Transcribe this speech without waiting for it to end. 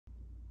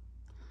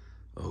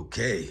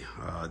Okay,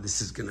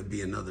 this is going to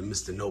be another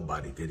Mr.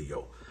 Nobody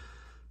video.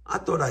 I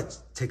thought I'd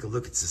take a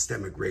look at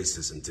systemic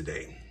racism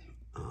today.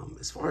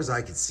 As far as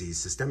I can see,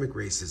 systemic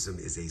racism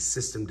is a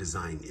system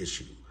design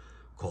issue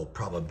called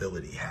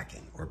probability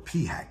hacking or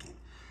p-hacking.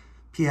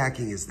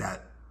 P-hacking is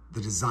that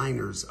the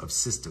designers of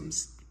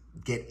systems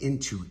get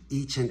into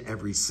each and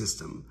every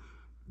system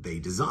they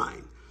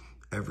design.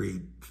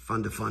 Every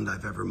fund-to-fund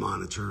I've ever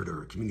monitored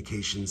or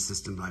communications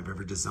system I've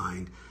ever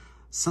designed,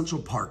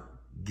 Central Park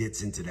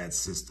gets into that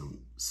system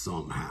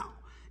somehow.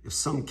 If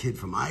some kid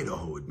from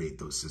Idaho had made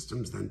those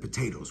systems, then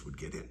potatoes would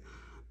get in.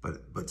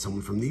 But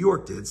someone from New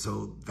York did,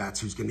 so that's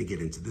who's going to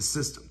get into the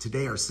system.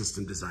 Today, our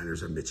system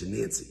designers are Mitch and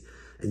Nancy,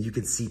 and you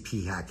can see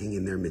p-hacking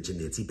in their Mitch and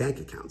Nancy bank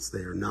accounts.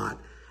 They are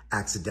not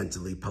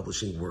accidentally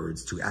publishing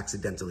words to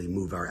accidentally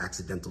move our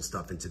accidental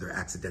stuff into their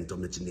accidental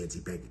Mitch and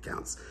Nancy bank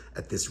accounts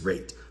at this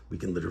rate. We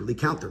can literally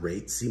count the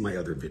rate. See my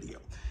other video.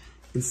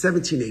 In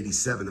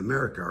 1787,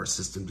 America, our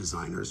system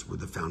designers were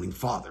the founding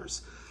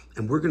fathers.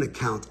 And we're going to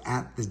count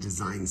at the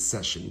design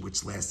session,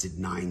 which lasted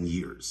 9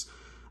 years.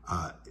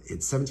 In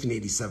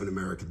 1787,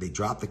 America, they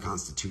dropped the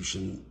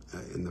Constitution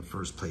in the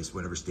first place,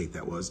 whatever state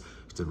that was,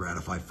 to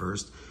ratify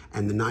first.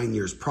 And the 9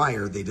 years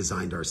prior, they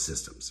designed our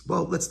systems.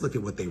 Well, let's look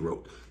at what they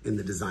wrote in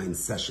the design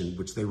session,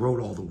 which they wrote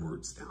all the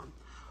words down.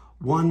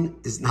 1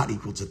 is not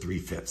equal to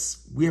 3/5.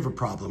 We have a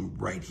problem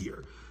right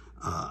here.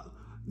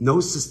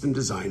 No system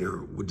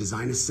designer would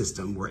design a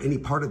system where any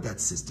part of that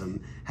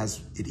system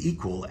has it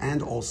equal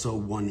and also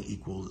 1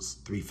 equals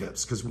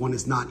 3/5, because 1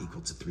 is not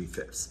equal to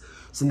 3/5.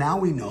 So now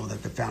we know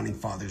that the founding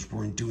fathers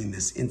weren't doing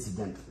this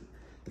incidentally.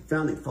 The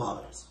founding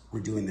fathers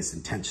were doing this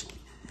intentionally.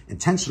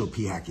 Intentional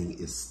p-hacking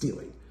is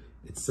stealing.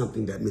 It's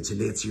something that Mitch and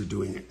Nancy are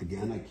doing.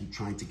 Again, I keep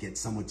trying to get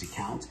someone to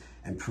count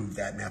and prove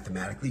that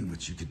mathematically,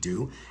 which you could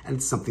do. And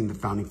it's something the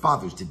founding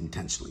fathers did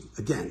intentionally.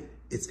 Again,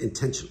 it's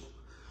intentional.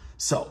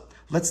 So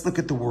let's look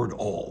at the word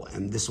all,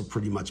 and this will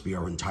pretty much be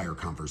our entire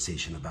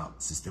conversation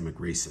about systemic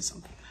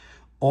racism.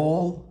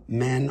 All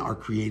men are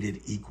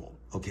created equal.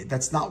 Okay,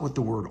 that's not what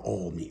the word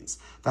all means.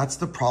 That's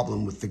the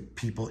problem with the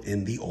people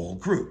in the all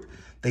group.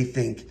 They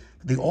think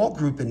the all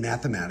group in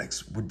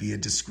mathematics would be a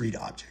discrete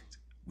object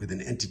with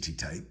an entity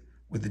type,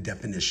 with a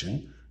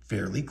definition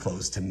fairly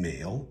close to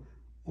male,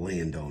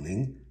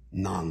 landowning,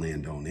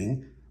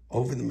 non-landowning,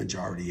 over the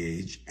majority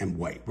age, and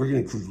white. We're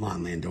going to include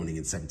non-landowning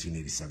in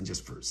 1787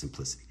 just for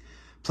simplicity.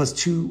 Plus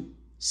 2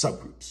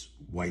 subgroups,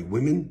 white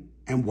women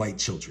and white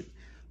children.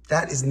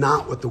 That is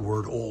not what the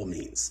word all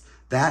means.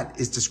 That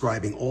is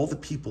describing all the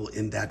people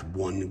in that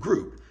one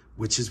group,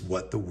 which is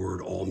what the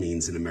word all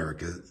means in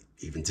America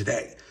even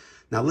today.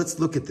 Now let's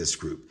look at this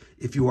group.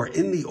 If you are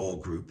in the all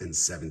group in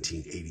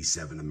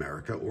 1787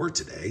 America or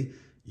today,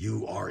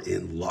 you are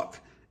in luck.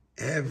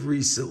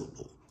 Every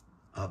syllable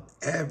of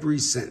every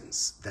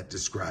sentence that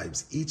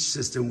describes each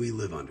system we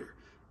live under,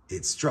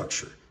 its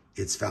structure,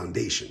 its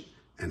foundation,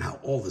 and how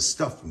all the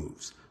stuff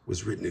moves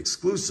was written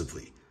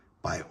exclusively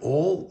by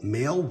all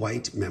male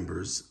white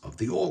members of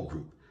the all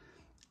group.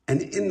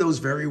 And in those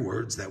very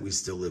words that we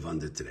still live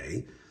under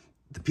today,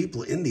 the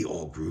people in the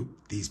all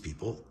group, these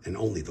people, and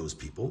only those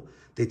people,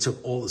 they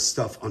took all the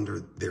stuff under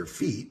their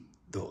feet,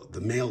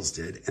 the males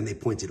did, and they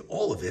pointed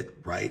all of it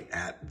right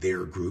at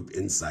their group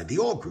inside the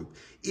all group,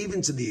 even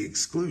to the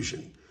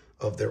exclusion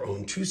of their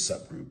own 2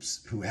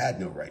 subgroups who had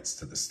no rights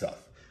to the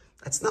stuff.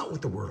 That's not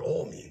what the word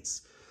all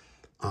means.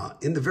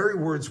 In the very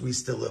words we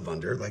still live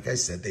under, like I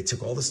said, they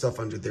took all the stuff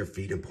under their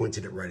feet and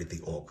pointed it right at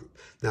the all group.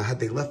 Now, had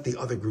they left the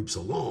other groups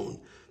alone,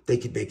 they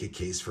could make a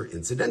case for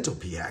incidental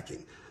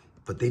p-hacking,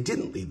 but they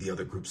didn't leave the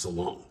other groups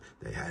alone.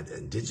 They had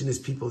indigenous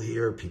people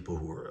here, people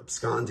who were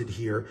absconded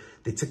here.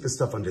 They took the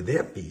stuff under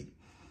their feet,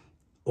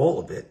 all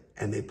of it,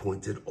 and they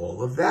pointed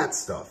all of that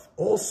stuff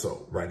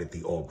also right at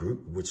the all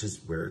group, which is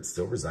where it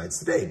still resides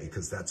today,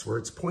 because that's where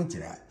it's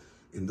pointed at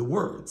in the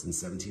words in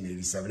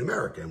 1787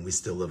 America, and we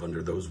still live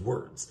under those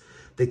words.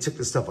 They took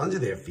the stuff under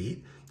their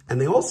feet, and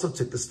they also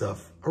took the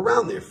stuff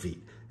around their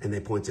feet, and they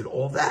pointed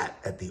all that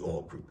at the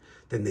all group.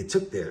 Then they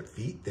took their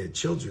feet, their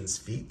children's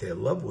feet, their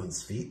loved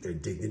ones' feet, their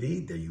dignity,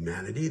 their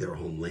humanity, their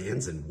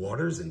homelands and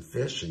waters and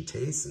fish and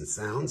tastes and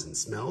sounds and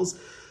smells,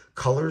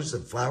 colors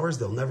of flowers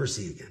they'll never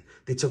see again.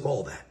 They took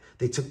all that.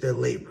 They took their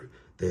labor.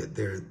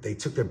 They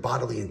took their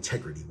bodily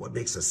integrity, what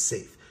makes us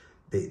safe.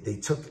 They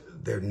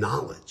took their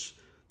knowledge.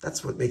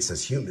 That's what makes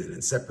us human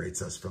and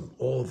separates us from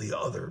all the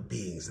other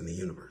beings in the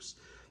universe.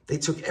 They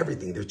took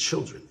everything, their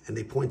children, and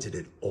they pointed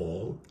it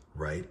all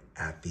right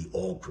at the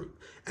all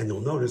group. And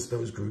you'll notice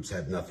those groups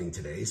have nothing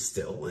today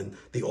still, and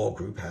the all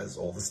group has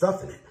all the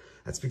stuff in it.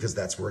 That's because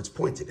that's where it's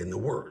pointed in the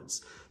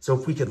words. So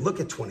if we could look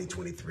at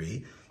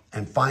 2023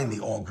 and find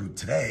the all group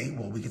today,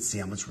 well, we could see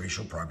how much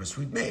racial progress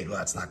we've made. Well,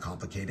 that's not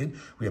complicated.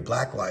 We have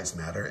Black Lives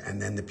Matter,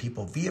 and then the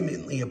people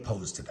vehemently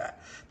opposed to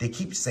that. They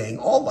keep saying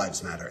all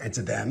lives matter, and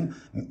to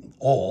them,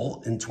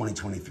 all in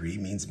 2023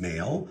 means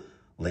male,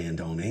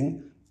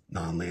 landowning,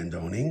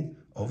 non-landowning,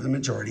 over the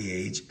majority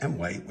age, and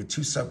white, with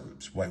 2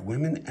 subgroups, white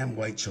women and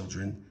white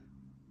children,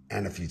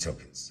 and a few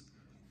tokens.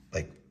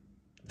 Like,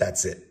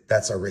 that's it.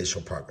 That's our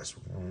racial progress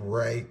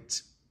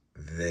right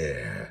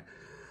there.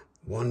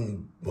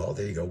 Well,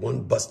 there you go,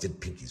 one busted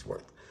pinky's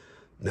worth.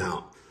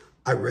 Now,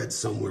 I read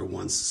somewhere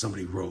once,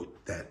 somebody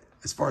wrote that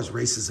as far as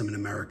racism in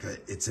America,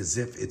 it's as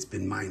if it's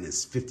been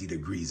minus 50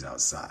 degrees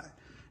outside.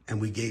 And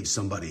we gave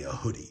somebody a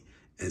hoodie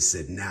and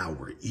said, now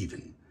we're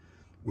even.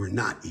 We're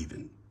not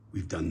even.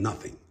 We've done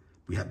nothing.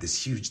 We have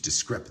this huge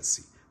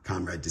discrepancy.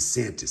 Comrade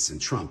DeSantis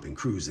and Trump and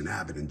Cruz and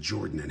Abbott and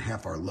Jordan and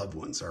half our loved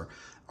ones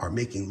are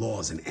making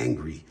laws and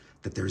angry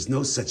that there is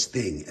no such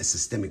thing as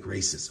systemic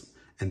racism.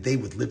 And they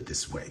would live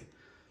this way.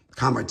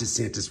 Comrade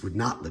DeSantis would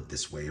not live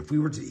this way. If we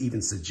were to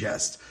even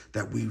suggest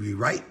that we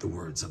rewrite the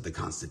words of the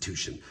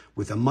Constitution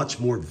with a much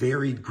more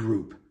varied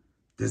group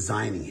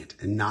designing it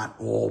and not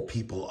all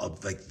people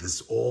of like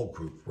this all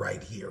group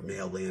right here,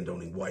 male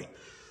landowning white.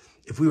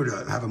 If we were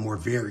to have a more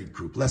varied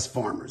group, less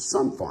farmers,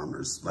 some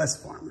farmers,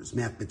 less farmers,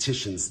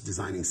 mathematicians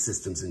designing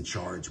systems in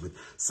charge with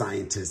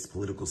scientists,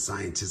 political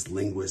scientists,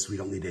 linguists, we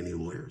don't need any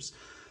lawyers.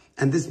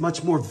 And this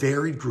much more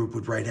varied group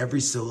would write every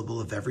syllable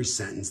of every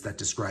sentence that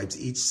describes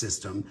each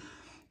system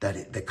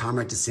that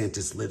Comrade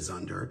DeSantis lives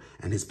under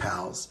and his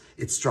pals,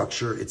 its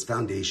structure, its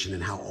foundation,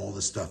 and how all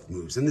the stuff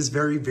moves. And this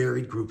very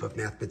varied group of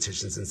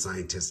mathematicians and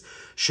scientists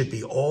should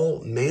be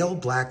all male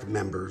black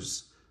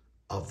members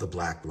of the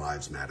Black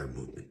Lives Matter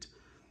movement.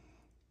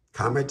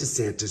 Comrade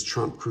DeSantis,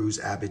 Trump, Cruz,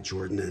 Abbott,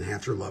 Jordan, and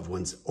half their loved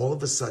ones all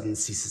of a sudden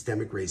see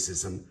systemic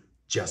racism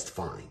just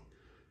fine.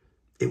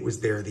 It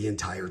was there the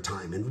entire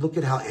time. And look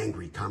at how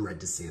angry Comrade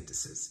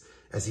DeSantis is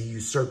as he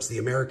usurps the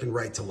American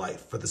right to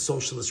life for the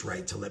socialist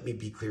right to, let me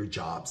be clear,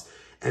 jobs,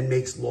 and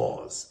makes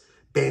laws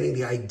banning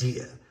the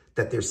idea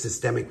that there's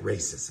systemic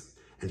racism.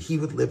 And he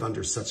would live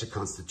under such a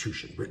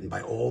constitution written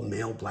by all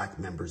male black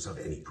members of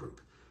any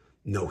group.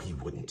 No, he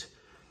wouldn't.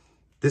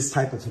 This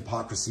type of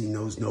hypocrisy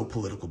knows no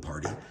political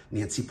party.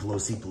 Nancy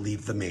Pelosi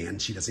believed the man.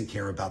 She doesn't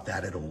care about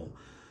that at all.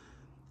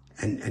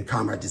 And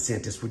Comrade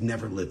DeSantis would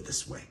never live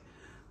this way.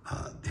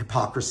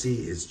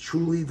 Hypocrisy is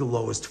truly the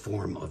lowest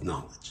form of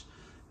knowledge.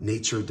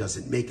 Nature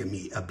doesn't make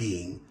a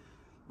being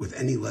with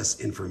any less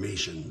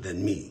information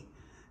than me.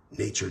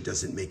 Nature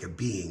doesn't make a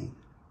being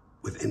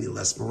with any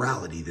less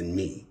morality than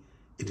me.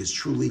 It is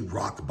truly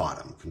rock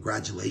bottom.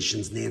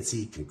 Congratulations,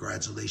 Nancy.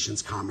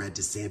 Congratulations, Comrade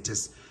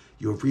DeSantis.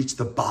 You have reached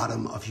the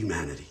bottom of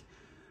humanity.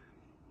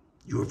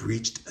 You have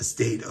reached a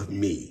state of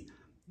me.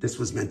 This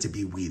was meant to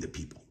be we the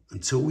people.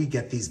 Until we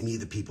get these me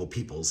the people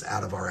peoples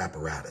out of our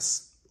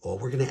apparatus, all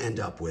we're going to end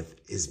up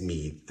with is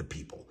me the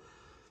people.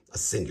 A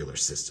singular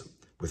system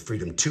with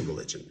freedom to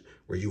religion,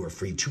 where you are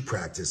free to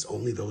practice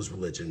only those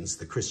religions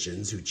the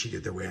Christians who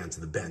cheated their way onto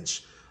the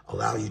bench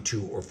allow you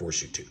to or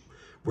force you to.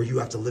 Where you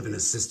have to live in a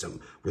system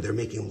where they're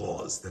making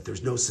laws that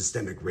there's no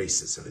systemic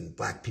racism and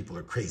black people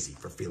are crazy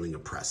for feeling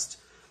oppressed.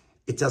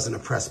 It doesn't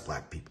oppress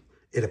black people.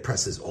 It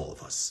oppresses all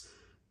of us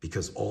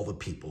because all the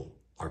people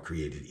are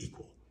created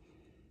equal.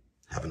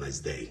 Have a nice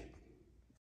day.